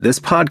This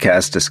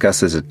podcast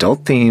discusses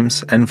adult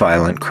themes and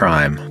violent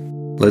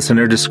crime.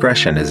 Listener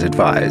discretion is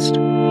advised.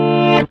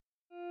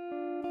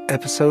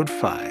 Episode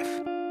 5,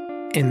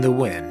 In the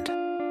Wind.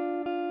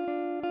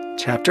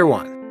 Chapter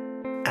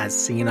 1, As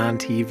Seen on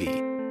TV.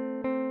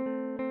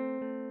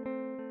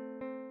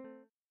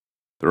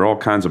 There are all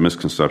kinds of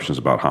misconceptions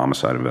about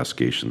homicide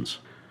investigations.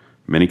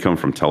 Many come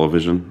from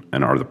television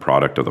and are the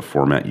product of the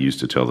format used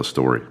to tell the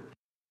story.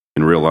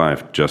 In real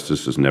life,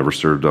 justice is never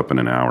served up in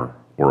an hour,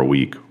 or a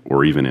week,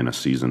 or even in a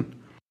season.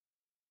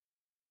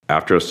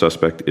 After a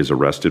suspect is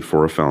arrested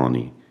for a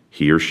felony,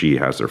 he or she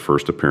has their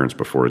first appearance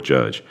before a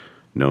judge,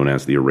 known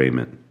as the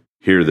arraignment.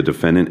 Here, the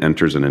defendant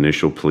enters an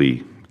initial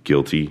plea,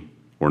 guilty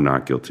or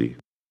not guilty.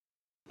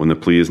 When the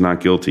plea is not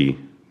guilty,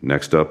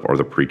 next up are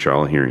the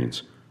pretrial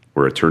hearings,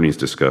 where attorneys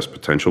discuss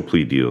potential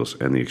plea deals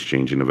and the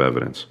exchanging of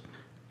evidence,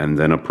 and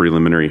then a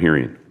preliminary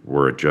hearing,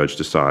 where a judge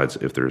decides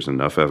if there is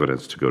enough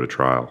evidence to go to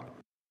trial.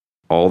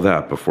 All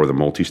that before the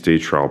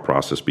multi-stage trial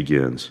process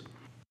begins.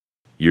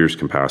 Years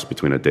can pass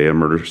between a day a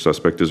murder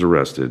suspect is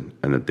arrested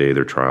and the day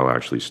their trial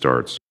actually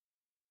starts.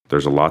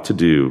 There's a lot to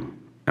do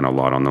and a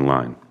lot on the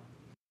line.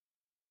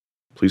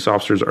 Police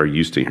officers are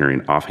used to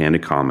hearing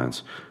offhanded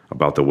comments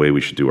about the way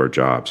we should do our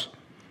jobs.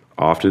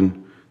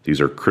 Often,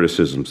 these are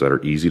criticisms that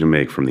are easy to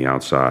make from the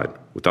outside,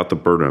 without the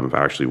burden of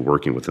actually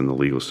working within the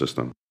legal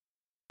system.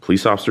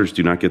 Police officers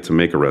do not get to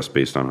make arrests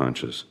based on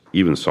hunches,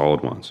 even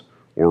solid ones,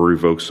 or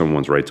revoke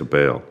someone's right to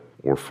bail,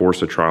 or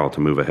force a trial to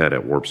move ahead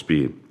at warp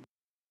speed.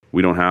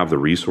 We don't have the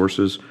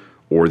resources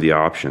or the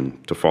option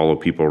to follow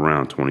people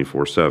around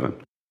 24/7,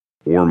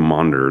 or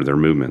monitor their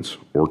movements,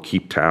 or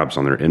keep tabs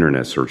on their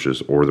internet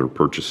searches or their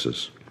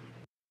purchases.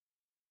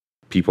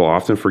 People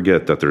often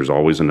forget that there's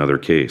always another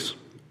case,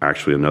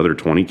 actually another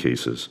 20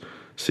 cases,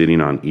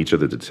 sitting on each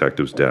of the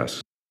detectives'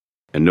 desks.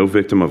 And no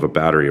victim of a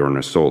battery or an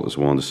assault is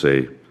willing to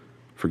say,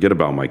 "Forget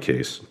about my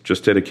case.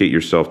 Just dedicate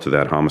yourself to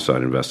that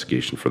homicide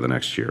investigation for the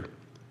next year.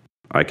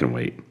 I can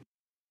wait."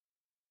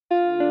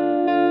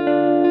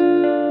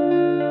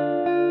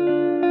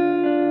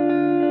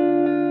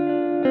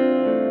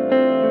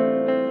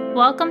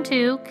 Welcome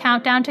to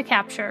Countdown to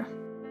Capture.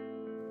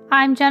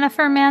 I'm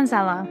Jennifer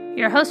Manzella,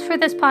 your host for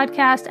this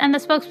podcast and the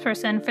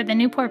spokesperson for the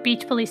Newport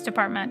Beach Police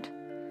Department.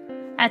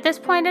 At this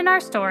point in our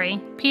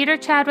story, Peter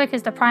Chadwick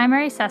is the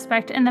primary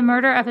suspect in the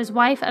murder of his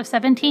wife of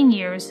 17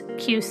 years,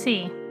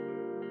 QC.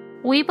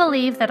 We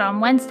believe that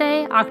on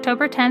Wednesday,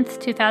 October 10th,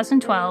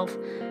 2012,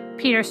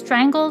 Peter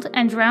strangled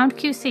and drowned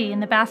QC in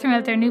the bathroom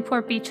of their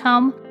Newport Beach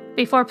home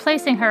before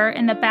placing her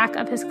in the back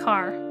of his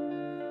car.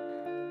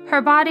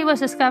 Her body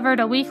was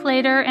discovered a week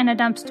later in a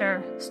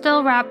dumpster,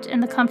 still wrapped in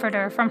the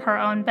comforter from her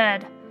own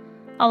bed,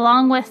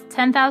 along with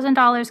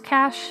 $10,000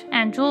 cash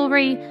and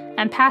jewelry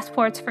and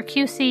passports for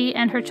QC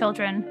and her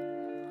children.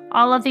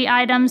 All of the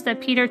items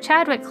that Peter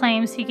Chadwick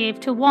claims he gave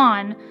to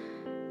Juan,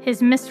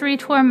 his mystery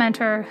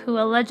tormentor who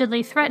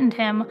allegedly threatened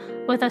him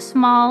with a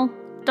small,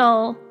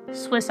 dull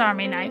Swiss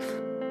Army knife.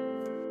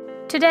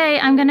 Today,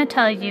 I'm going to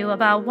tell you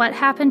about what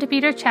happened to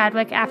Peter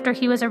Chadwick after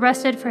he was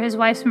arrested for his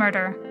wife's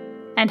murder,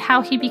 and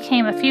how he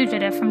became a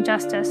fugitive from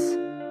justice.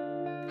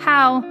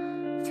 How,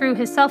 through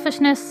his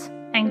selfishness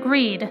and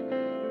greed,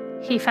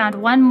 he found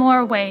one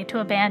more way to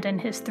abandon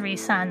his 3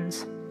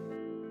 sons.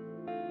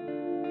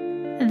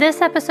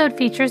 This episode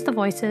features the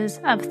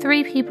voices of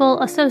 3 people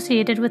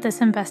associated with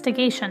this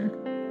investigation.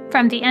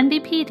 From the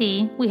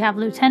NBPD, we have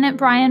Lieutenant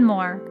Brian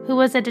Moore, who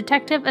was a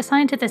detective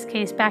assigned to this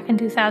case back in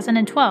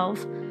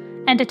 2012,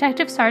 and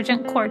Detective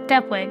Sergeant Court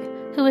Depwig,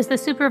 who is the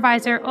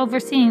supervisor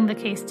overseeing the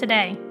case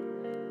today.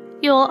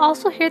 You will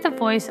also hear the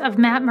voice of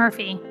Matt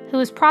Murphy, who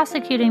is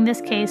prosecuting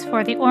this case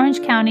for the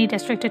Orange County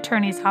District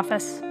Attorney's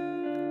Office.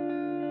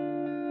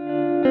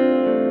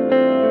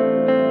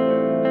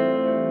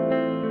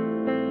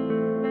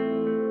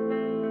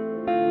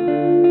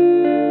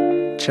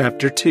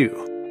 Chapter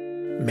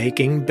 2,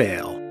 Making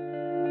Bail.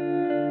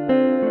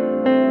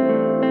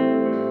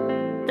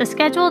 The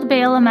scheduled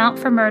bail amount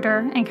for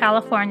murder in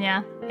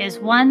California is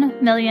 $1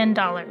 million.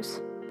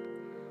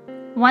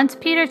 Once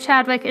Peter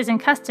Chadwick is in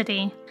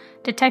custody,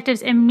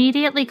 detectives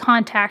immediately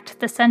contact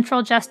the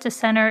Central Justice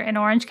Center in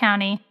Orange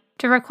County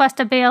to request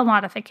a bail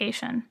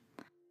modification.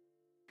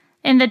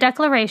 In the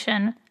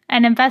declaration,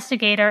 an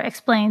investigator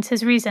explains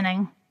his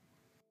reasoning.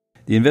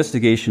 The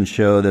investigation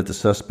showed that the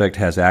suspect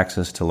has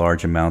access to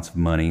large amounts of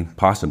money,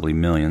 possibly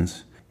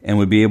millions, and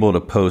would be able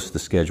to post the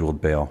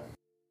scheduled bail.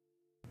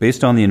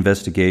 Based on the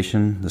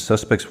investigation, the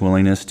suspect's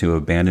willingness to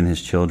abandon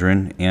his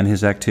children and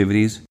his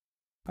activities,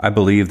 I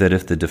believe that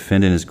if the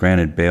defendant is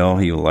granted bail,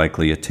 he will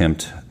likely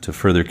attempt to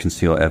further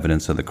conceal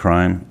evidence of the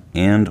crime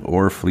and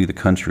or flee the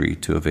country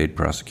to evade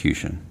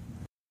prosecution.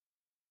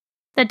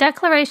 The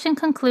declaration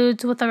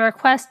concludes with a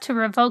request to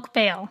revoke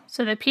bail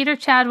so that Peter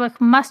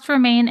Chadwick must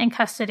remain in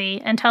custody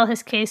until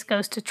his case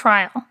goes to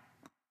trial.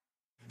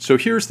 So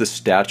here's the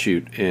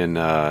statute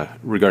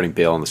regarding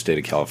bail in the state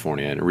of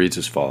California, and it reads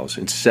as follows.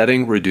 In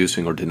setting,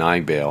 reducing, or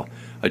denying bail,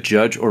 a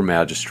judge or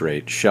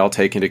magistrate shall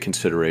take into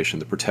consideration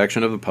the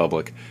protection of the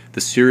public,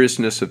 the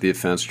seriousness of the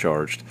offense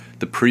charged,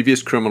 the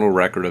previous criminal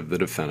record of the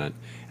defendant,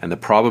 and the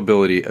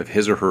probability of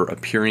his or her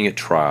appearing at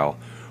trial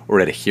or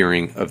at a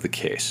hearing of the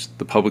case.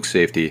 The public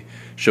safety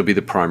shall be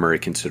the primary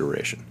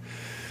consideration.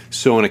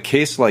 So in a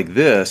case like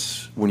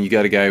this, when you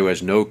got a guy who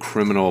has no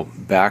criminal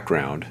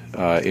background,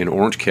 in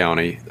Orange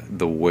County,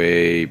 the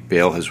way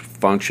bail has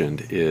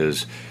functioned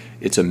is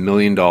it's $1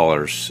 million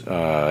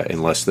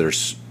unless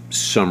there's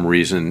some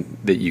reason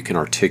that you can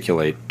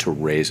articulate to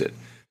raise it.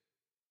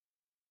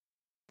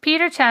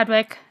 Peter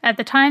Chadwick, at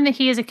the time that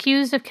he is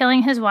accused of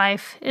killing his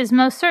wife, is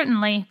most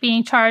certainly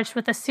being charged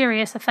with a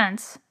serious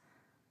offense.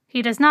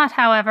 He does not,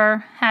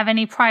 however, have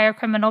any prior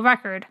criminal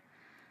record,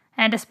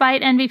 and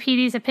despite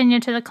NBPD's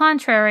opinion to the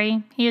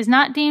contrary, he is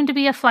not deemed to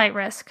be a flight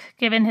risk,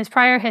 given his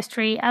prior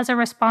history as a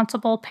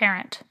responsible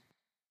parent.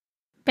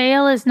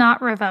 Bail is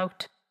not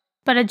revoked,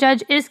 but a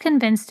judge is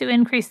convinced to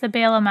increase the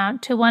bail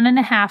amount to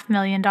 $1.5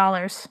 million.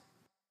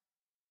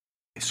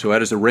 So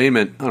at his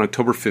arraignment on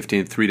October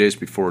 15th, 3 days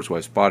before his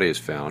wife's body is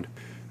found,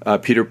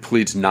 Peter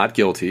pleads not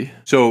guilty.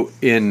 So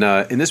in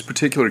this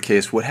particular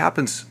case, what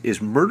happens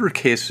is murder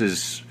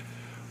cases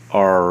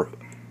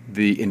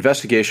the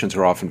investigations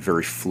are often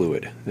very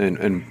fluid.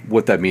 And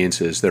what that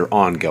means is they're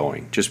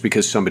ongoing. Just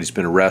because somebody's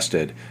been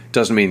arrested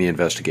doesn't mean the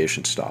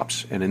investigation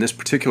stops. And in this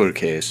particular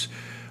case,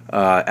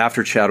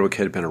 after Chadwick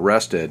had been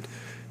arrested,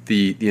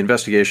 the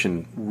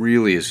investigation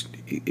really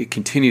it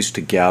continues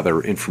to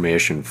gather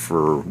information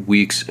for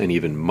weeks and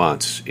even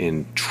months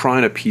in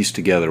trying to piece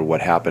together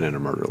what happened in a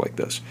murder like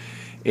this.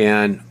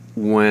 And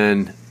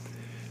when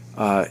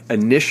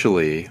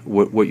initially,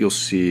 what you'll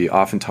see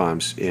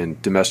oftentimes in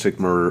domestic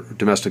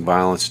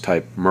violence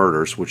type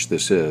murders, which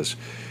this is,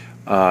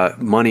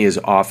 money is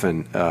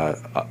often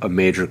a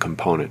major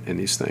component in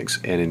these things.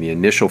 And in the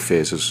initial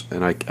phases,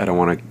 and I don't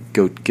want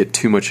to get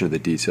too much into the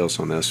details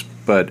on this,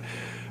 but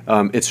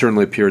it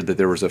certainly appeared that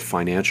there was a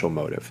financial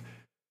motive.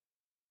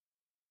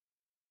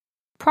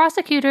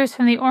 Prosecutors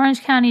from the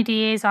Orange County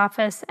DA's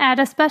office add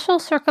a special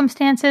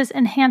circumstances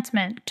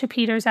enhancement to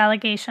Peter's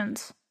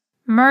allegations: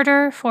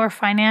 murder for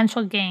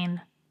financial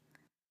gain.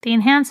 The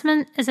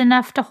enhancement is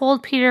enough to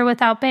hold Peter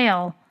without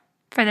bail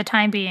for the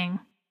time being.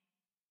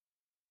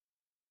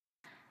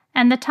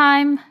 And the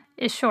time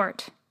is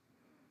short.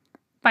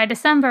 By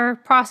December,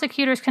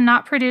 prosecutors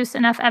cannot produce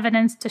enough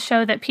evidence to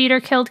show that Peter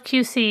killed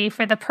QC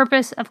for the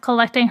purpose of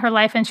collecting her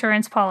life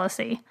insurance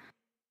policy.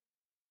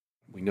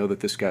 We know that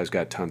this guy's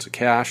got tons of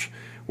cash.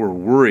 We're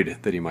worried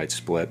that he might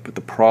split, but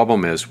the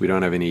problem is we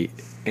don't have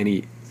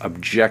any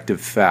objective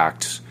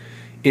facts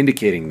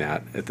indicating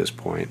that at this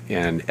point.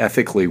 And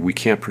ethically, we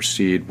can't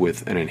proceed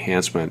with an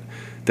enhancement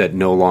that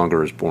no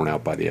longer is borne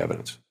out by the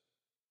evidence.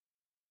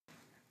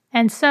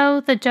 And so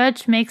the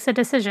judge makes a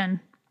decision.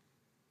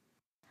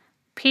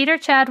 Peter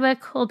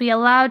Chadwick will be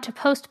allowed to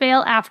post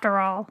bail after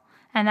all,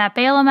 and that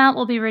bail amount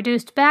will be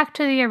reduced back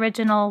to the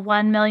original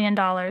 $1 million.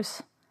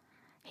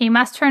 He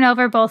must turn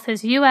over both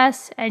his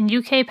U.S. and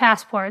UK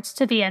passports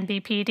to the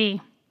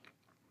NBPD.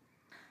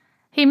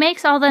 He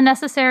makes all the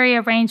necessary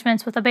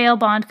arrangements with a bail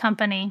bond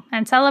company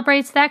and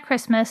celebrates that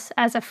Christmas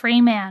as a free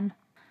man.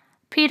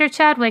 Peter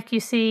Chadwick, you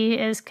see,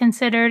 is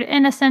considered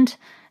innocent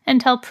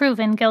until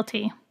proven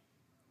guilty.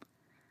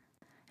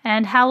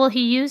 And how will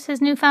he use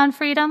his newfound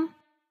freedom?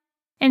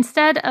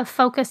 Instead of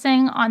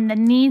focusing on the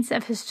needs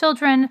of his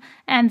children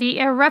and the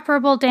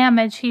irreparable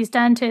damage he's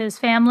done to his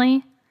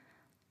family,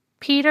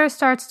 Peter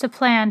starts to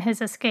plan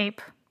his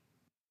escape.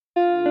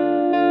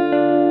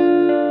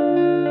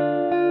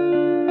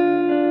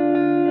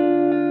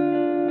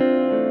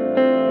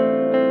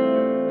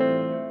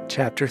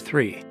 Chapter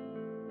 3.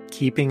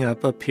 Keeping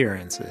Up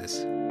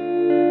Appearances.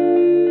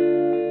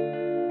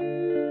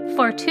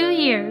 For 2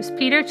 years,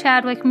 Peter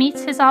Chadwick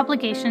meets his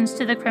obligations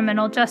to the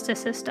criminal justice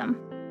system.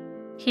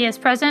 He is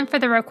present for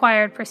the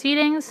required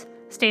proceedings,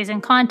 stays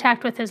in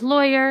contact with his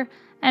lawyer,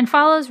 and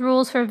follows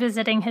rules for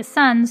visiting his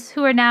sons,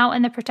 who are now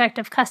in the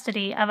protective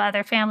custody of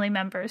other family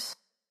members.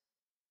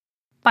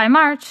 By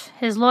March,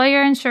 his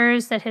lawyer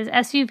ensures that his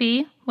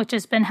SUV, which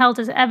has been held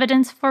as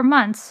evidence for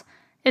months,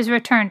 is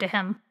returned to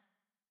him.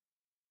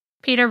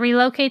 Peter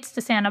relocates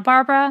to Santa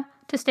Barbara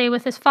to stay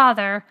with his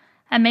father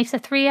and makes a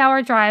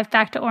 3-hour drive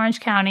back to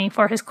Orange County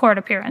for his court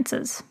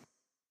appearances.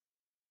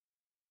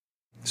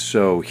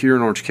 So here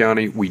in Orange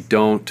County, we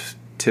don't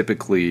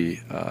typically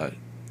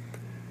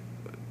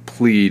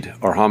plead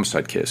our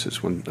homicide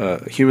cases. When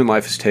human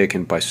life is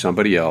taken by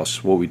somebody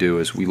else, what we do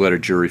is we let a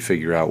jury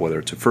figure out whether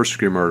it's a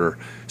first-degree murder,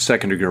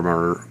 second-degree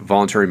murder,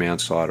 voluntary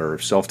manslaughter,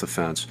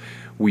 self-defense.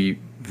 We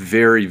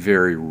very,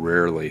 very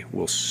rarely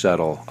will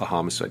settle a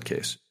homicide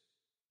case.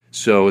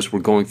 So as we're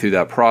going through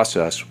that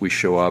process, we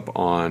show up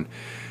on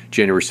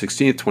January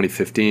 16th,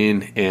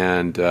 2015,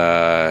 and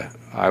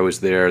I was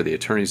there, the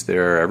attorney's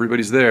there,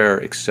 everybody's there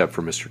except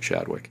for Mr.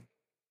 Chadwick.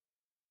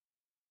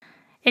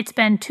 It's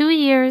been 2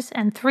 years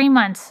and 3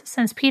 months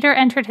since Peter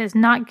entered his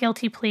not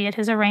guilty plea at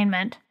his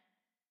arraignment.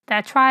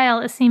 That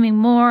trial is seeming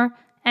more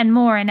and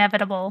more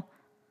inevitable,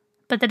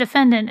 but the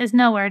defendant is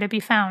nowhere to be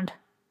found.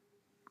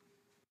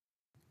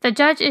 The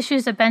judge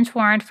issues a bench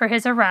warrant for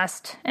his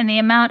arrest in the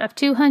amount of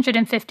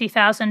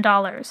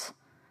 $250,000.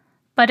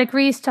 but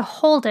agrees to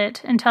hold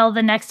it until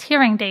the next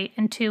hearing date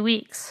in 2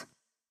 weeks.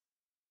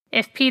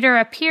 If Peter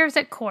appears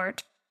at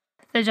court,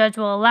 the judge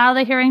will allow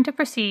the hearing to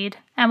proceed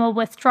and will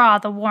withdraw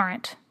the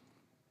warrant.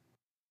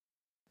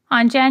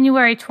 On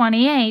January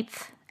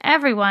 28th,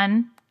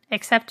 everyone,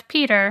 except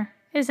Peter,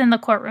 is in the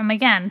courtroom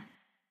again.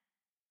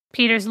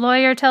 Peter's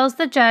lawyer tells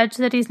the judge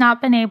that he's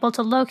not been able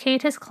to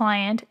locate his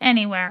client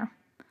anywhere.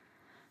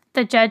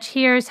 The judge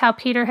hears how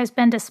Peter has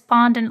been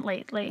despondent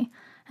lately,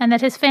 and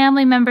that his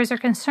family members are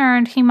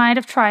concerned he might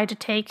have tried to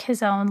take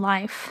his own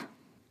life.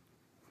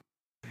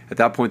 At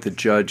that point, the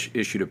judge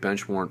issued a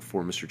bench warrant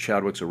for Mr.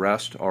 Chadwick's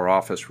arrest. Our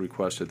office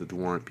requested that the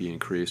warrant be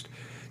increased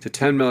to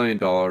 $10 million.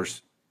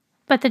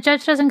 But the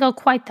judge doesn't go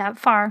quite that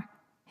far.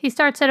 He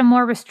starts at a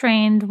more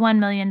restrained $1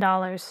 million.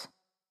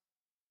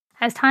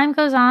 As time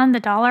goes on, the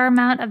dollar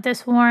amount of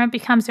this warrant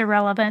becomes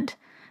irrelevant,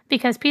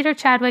 because Peter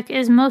Chadwick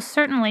is most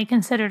certainly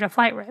considered a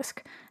flight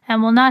risk,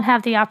 and will not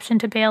have the option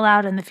to bail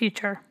out in the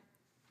future.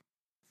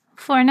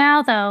 For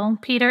now, though,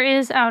 Peter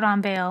is out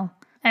on bail,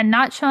 and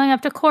not showing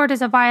up to court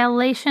is a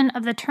violation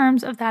of the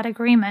terms of that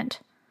agreement.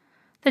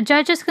 The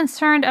judge is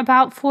concerned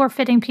about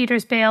forfeiting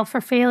Peter's bail for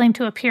failing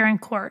to appear in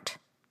court.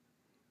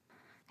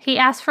 He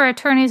asks for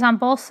attorneys on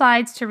both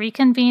sides to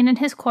reconvene in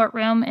his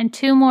courtroom in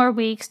 2 more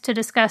weeks to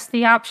discuss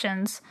the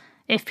options,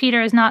 if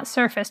Peter is not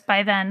surfaced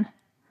by then.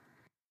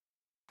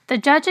 The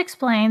judge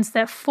explains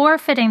that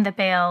forfeiting the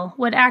bail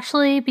would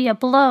actually be a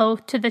blow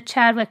to the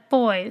Chadwick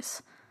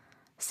boys,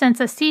 since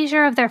a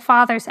seizure of their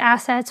father's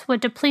assets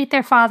would deplete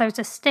their father's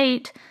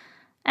estate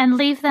and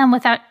leave them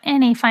without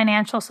any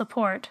financial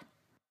support.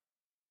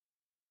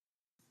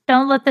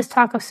 Don't let this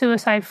talk of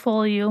suicide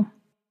fool you.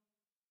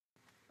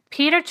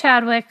 Peter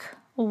Chadwick,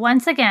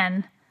 once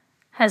again,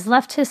 has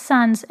left his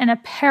sons in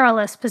a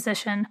perilous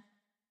position.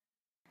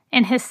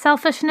 In his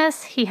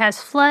selfishness, he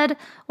has fled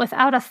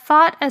without a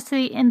thought as to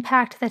the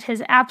impact that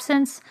his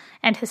absence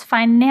and his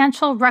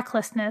financial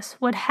recklessness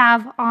would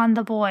have on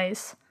the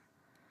boys.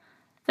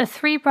 The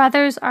 3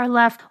 brothers are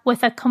left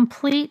with a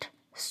complete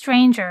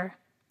stranger,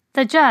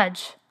 the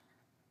judge,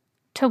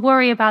 to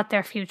worry about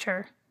their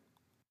future.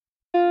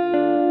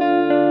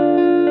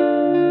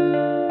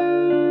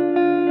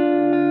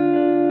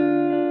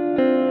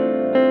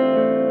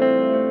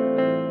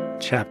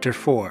 Chapter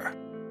 4.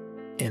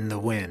 In the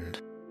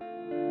Wind.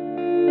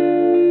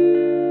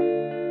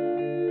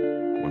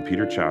 When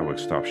Peter Chadwick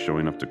stopped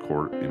showing up to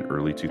court in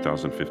early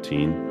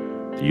 2015,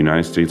 the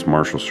United States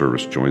Marshal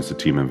Service joins the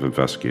team of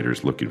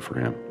investigators looking for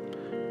him.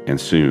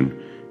 And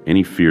soon,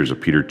 any fears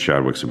of Peter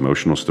Chadwick's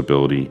emotional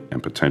stability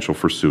and potential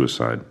for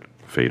suicide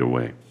fade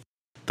away.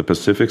 The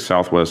Pacific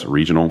Southwest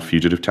Regional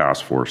Fugitive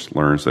Task Force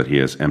learns that he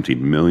has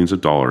emptied millions of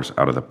dollars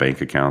out of the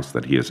bank accounts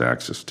that he has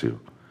access to.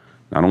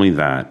 Not only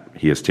that,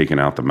 he has taken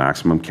out the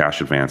maximum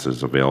cash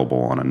advances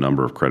available on a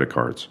number of credit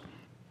cards.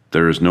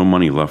 There is no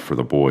money left for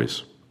the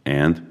boys,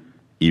 and,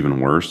 even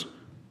worse,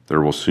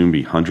 there will soon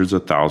be hundreds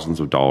of thousands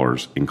of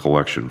dollars in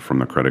collection from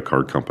the credit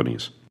card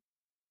companies.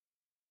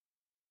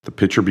 The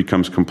picture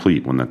becomes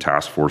complete when the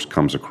task force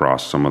comes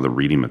across some of the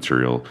reading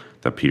material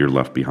that Peter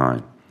left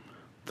behind.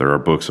 There are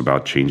books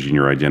about changing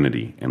your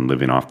identity and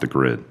living off the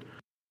grid.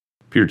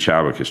 Peter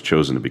Chadwick has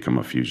chosen to become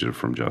a fugitive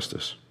from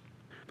justice.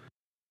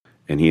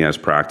 And he has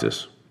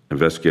practice.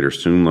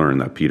 Investigators soon learn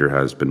that Peter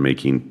has been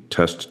making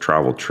test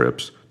travel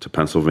trips to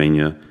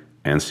Pennsylvania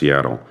and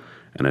Seattle,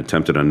 and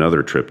attempted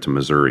another trip to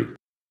Missouri.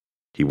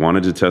 He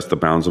wanted to test the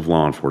bounds of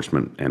law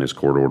enforcement and his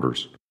court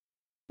orders.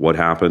 What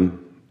happened,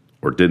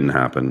 or didn't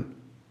happen,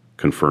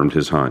 confirmed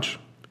his hunch.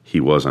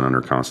 He wasn't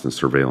under constant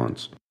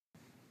surveillance.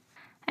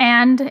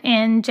 And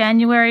in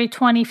January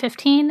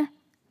 2015,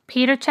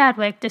 Peter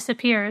Chadwick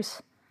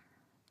disappears.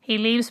 He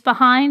leaves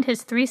behind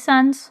his 3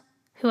 sons,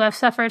 who have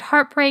suffered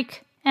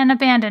heartbreak and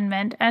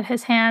abandonment at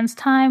his hands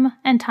time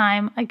and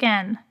time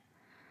again.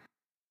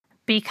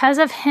 Because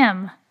of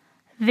him,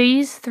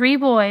 these 3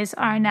 boys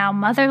are now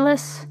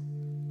motherless,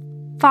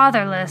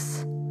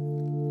 fatherless,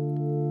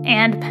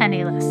 and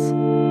penniless.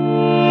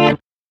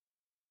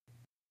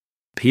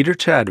 Peter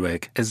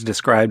Chadwick is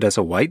described as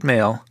a white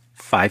male,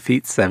 5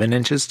 feet 7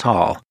 inches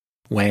tall,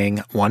 weighing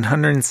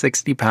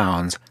 160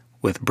 pounds,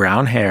 with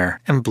brown hair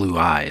and blue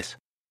eyes.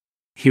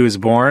 He was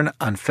born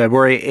on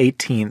February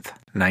 18th,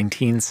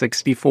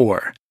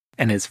 1964,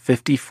 and is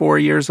 54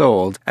 years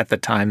old at the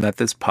time that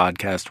this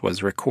podcast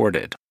was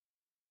recorded.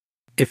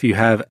 If you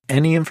have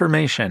any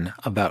information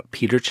about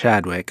Peter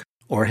Chadwick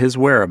or his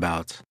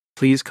whereabouts,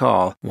 please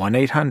call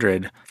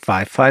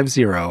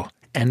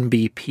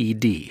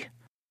 1-800-550-NBPD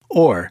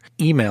or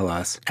email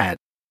us at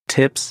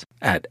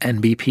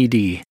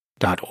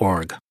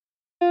tips@nbpd.org.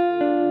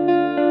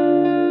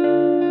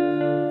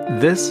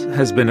 This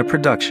has been a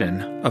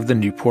production of the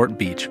Newport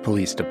Beach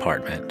Police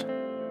Department.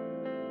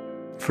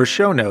 For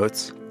show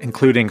notes,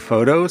 including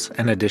photos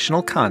and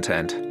additional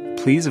content,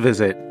 please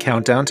visit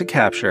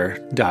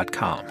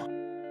countdowntocapture.com.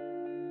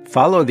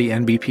 Follow the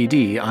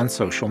NBPD on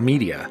social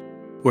media.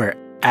 We're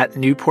at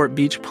Newport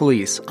Beach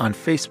Police on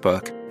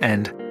Facebook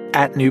and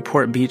at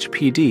Newport Beach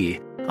PD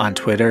on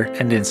Twitter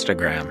and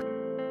Instagram.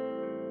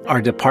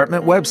 Our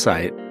department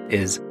website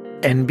is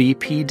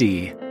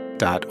nbpd.org.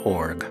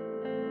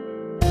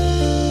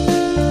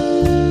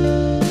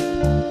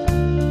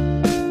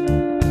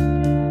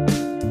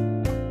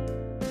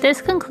 This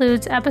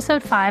concludes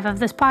episode 5 of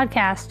this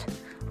podcast.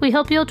 We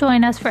hope you'll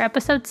join us for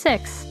episode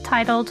 6,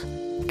 titled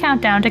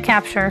Countdown to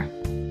Capture.